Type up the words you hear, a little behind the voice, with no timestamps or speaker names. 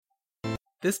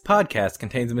This podcast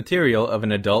contains material of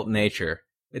an adult nature.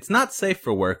 It's not safe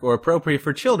for work or appropriate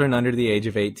for children under the age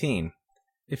of 18.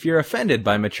 If you're offended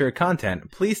by mature content,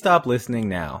 please stop listening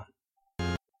now.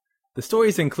 The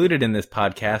stories included in this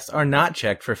podcast are not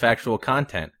checked for factual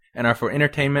content and are for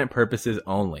entertainment purposes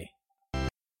only.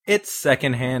 It's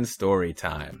secondhand story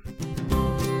time.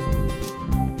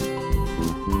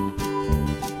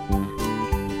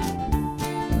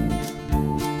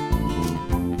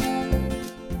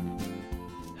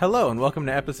 Hello and welcome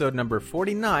to episode number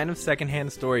 49 of Secondhand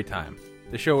Storytime,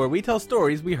 the show where we tell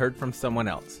stories we heard from someone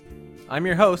else. I'm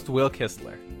your host, Will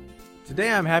Kistler.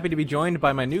 Today I'm happy to be joined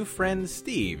by my new friend,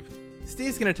 Steve.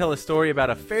 Steve's going to tell a story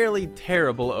about a fairly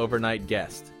terrible overnight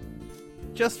guest.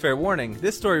 Just fair warning,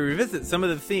 this story revisits some of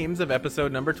the themes of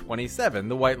episode number 27,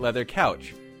 The White Leather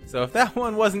Couch. So if that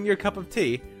one wasn't your cup of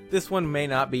tea, this one may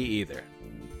not be either.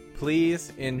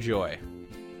 Please enjoy.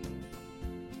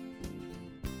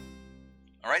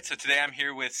 Alright, so today I'm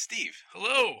here with Steve.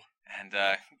 Hello! And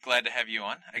glad to have you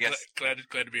on, I guess. Glad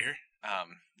to be here.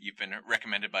 You've been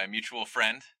recommended by a mutual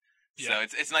friend, so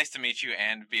it's nice to meet you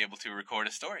and be able to record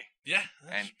a story. Yeah,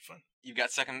 that's fun. You've got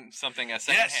something secondhand,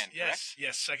 correct?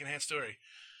 Yes, secondhand story.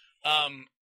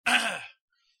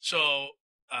 So,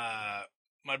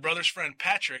 my brother's friend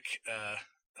Patrick,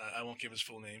 I won't give his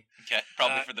full name. Okay,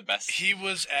 probably for the best. He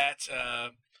was at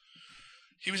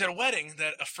a wedding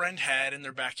that a friend had in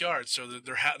their backyard. So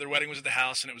their wedding was at the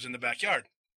house and it was in the backyard.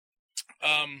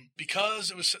 Because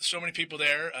it was so many people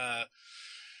there,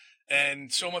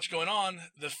 and so much going on,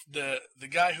 the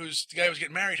guy who was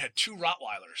getting married had two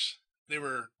Rottweilers. They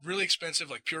were really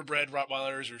expensive, like purebred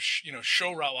Rottweilers or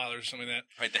show Rottweilers or something like that.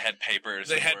 Right, they had papers.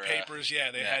 They had papers. Yeah,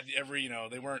 they had every.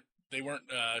 They weren't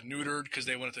neutered because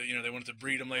they wanted to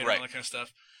breed them later, and all that kind of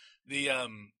stuff.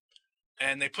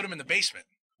 And they put them in the basement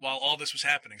while all this was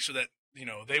happening, so that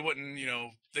they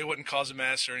wouldn't cause a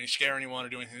mess or scare anyone or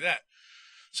do anything like that.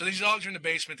 So these dogs are in the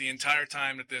basement the entire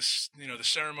time that this the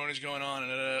ceremony's going on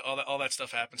and all that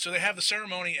stuff happens. So they have the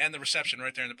ceremony and the reception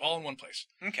right there, all in one place.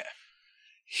 Okay.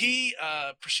 He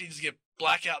proceeds to get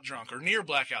blackout drunk or near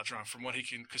blackout drunk from what he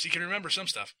can, because he can remember some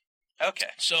stuff.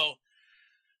 Okay. So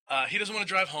he doesn't want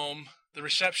to drive home. The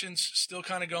reception's still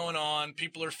kind of going on.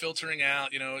 People are filtering out.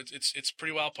 It's a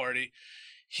pretty wild party.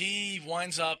 He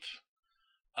winds up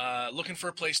looking for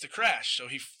a place to crash. So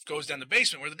he goes down the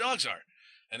basement where the dogs are.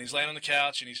 And he's laying on the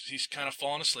couch, and he's kind of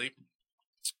falling asleep.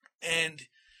 And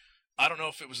I don't know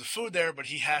if it was the food there, but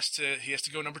he has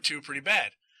to go number 2 pretty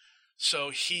bad. So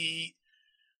he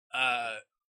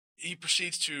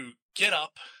proceeds to get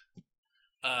up,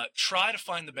 try to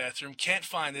find the bathroom, can't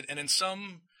find it, and in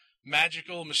some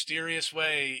magical, mysterious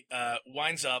way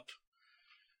winds up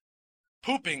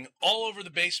pooping all over the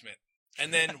basement,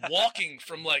 and then walking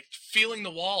from feeling the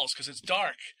walls because it's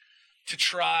dark, to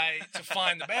try to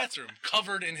find the bathroom,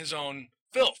 covered in his own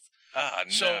filth. Oh,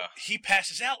 no. So he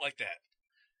passes out like that.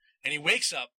 And he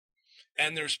wakes up,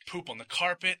 and there's poop on the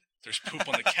carpet, there's poop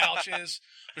on the couches,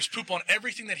 there's poop on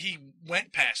everything that he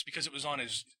went past, because it was on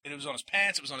his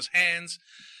pants, it was on his hands,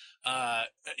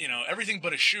 everything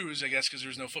but his shoes, I guess, because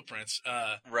there's no footprints.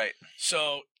 Right.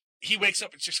 So he wakes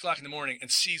up at 6 o'clock in the morning and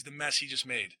sees the mess he just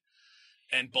made.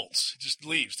 And bolts, just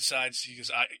leaves, decides, he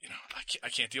goes, I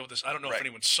can't deal with this. I don't know if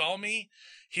anyone saw me.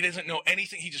 He doesn't know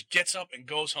anything. He just gets up and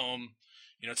goes home,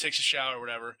 takes a shower or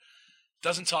whatever.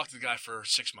 Doesn't talk to the guy for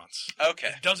 6 months. Okay.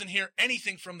 He doesn't hear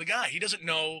anything from the guy. He doesn't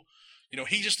know,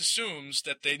 he just assumes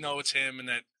that they know it's him and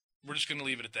that we're just going to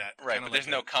leave it at that. Right, but there's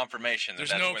no confirmation.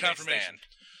 There's no confirmation.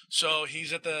 So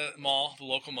he's at the mall, the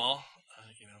local mall,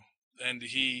 and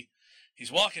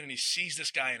he's walking and he sees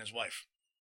this guy and his wife.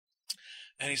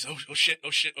 And he's oh shit! I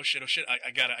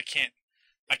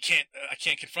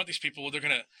can't confront these people.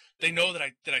 They know that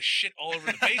I shit all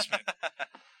over the basement.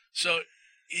 So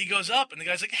he goes up and the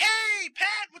guy's like, "Hey,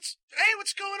 Pat, what's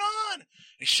going on?" And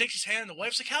he shakes his hand and the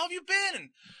wife's like, "How have you been?" And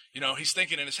he's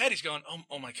thinking in his head, he's going,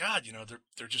 "Oh my God,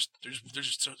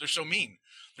 they're so mean.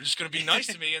 They're just gonna be nice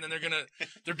to me, and then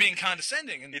they're being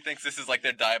condescending." And he thinks this is like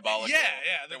their diabolical.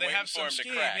 Yeah, they have some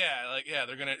scheme.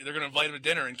 They're gonna invite him to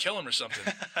dinner and kill him or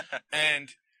something.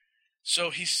 And so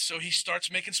he starts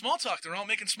making small talk. They're all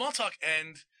making small talk,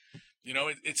 and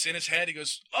it's in his head. He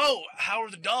goes, "Oh, how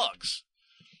are the dogs?"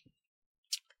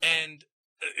 And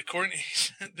according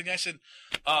to the guy said,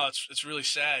 "Oh, it's really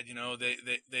sad.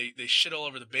 They shit all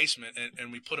over the basement,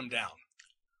 and we put them down."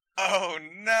 Oh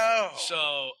no!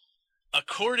 So,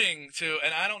 according to,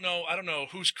 and I don't know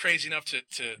who's crazy enough to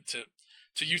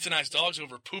euthanize dogs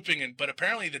over pooping, but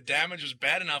apparently the damage was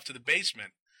bad enough to the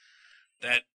basement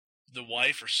that the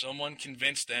wife or someone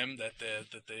convinced them that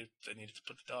they needed to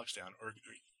put the dogs down, or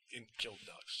and killed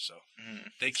the dogs. So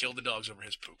they killed the dogs over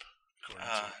his poop. According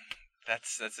to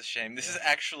That's a shame. This is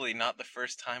actually not the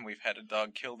first time we've had a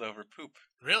dog killed over poop.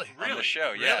 Really? On the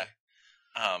show, Really? yeah.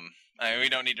 I mean, we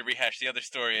don't need to rehash the other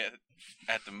story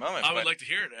at the moment. I would like to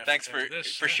hear it. Thanks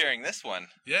for sharing this one.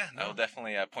 Yeah, no. I will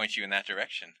definitely point you in that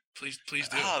direction. Please do.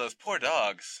 Oh, those poor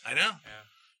dogs. I know. Yeah.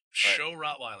 Show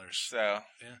Rottweilers. So,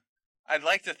 yeah. I'd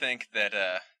like to think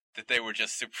that they were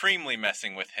just supremely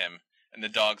messing with him, and the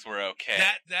dogs were okay.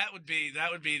 That would be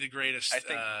the greatest. I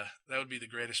think that would be the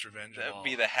greatest revenge. That would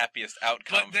be the happiest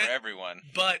outcome for everyone.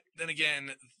 But then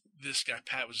again, this guy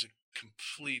Pat was a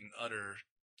complete and utter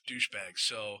douchebag,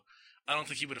 so I don't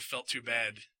think he would have felt too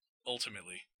bad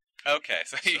ultimately. Okay,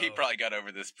 so he probably got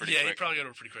over this pretty quick. Yeah, he probably got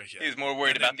over it pretty quick, yeah. He was more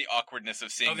worried about the awkwardness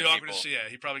of seeing the people. Yeah,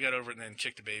 he probably got over it and then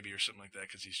kicked a baby or something like that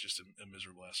because he's just a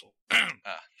miserable asshole.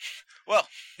 Well,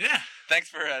 yeah. Thanks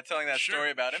for telling that story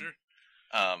about him.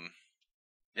 Sure.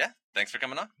 Yeah, thanks for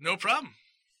coming on. No problem.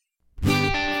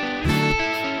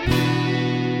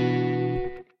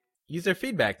 User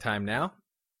feedback time now.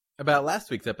 About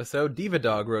last week's episode, Diva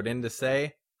Dog wrote in to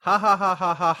say, "Ha ha ha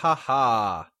ha ha ha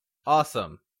ha.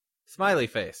 Awesome. Smiley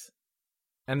face."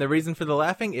 And the reason for the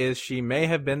laughing is she may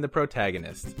have been the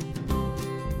protagonist.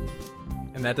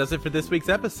 And that does it for this week's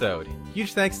episode.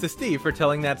 Huge thanks to Steve for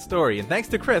telling that story, and thanks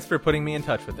to Chris for putting me in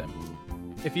touch with him.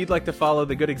 If you'd like to follow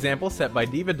the good example set by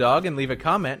Diva Dog and leave a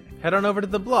comment, head on over to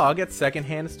the blog at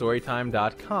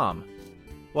secondhandstorytime.com.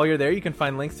 While you're there, you can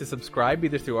find links to subscribe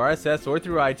either through RSS or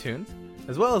through iTunes,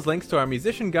 as well as links to our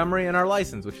Musician Gummery and our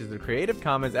license, which is the Creative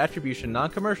Commons Attribution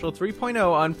Non-Commercial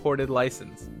 3.0 Unported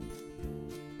license.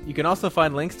 You can also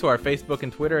find links to our Facebook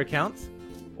and Twitter accounts,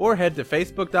 or head to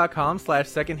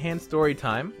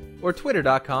facebook.com/secondhandstorytime or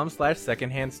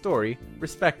twitter.com/secondhandstory,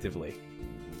 respectively.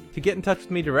 To get in touch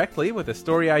with me directly with a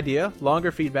story idea, longer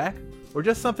feedback, or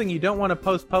just something you don't want to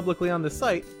post publicly on the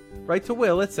site, write to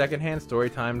Will at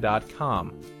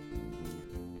secondhandstorytime.com.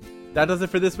 That does it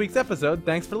for this week's episode.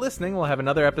 Thanks for listening. We'll have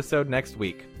another episode next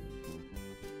week.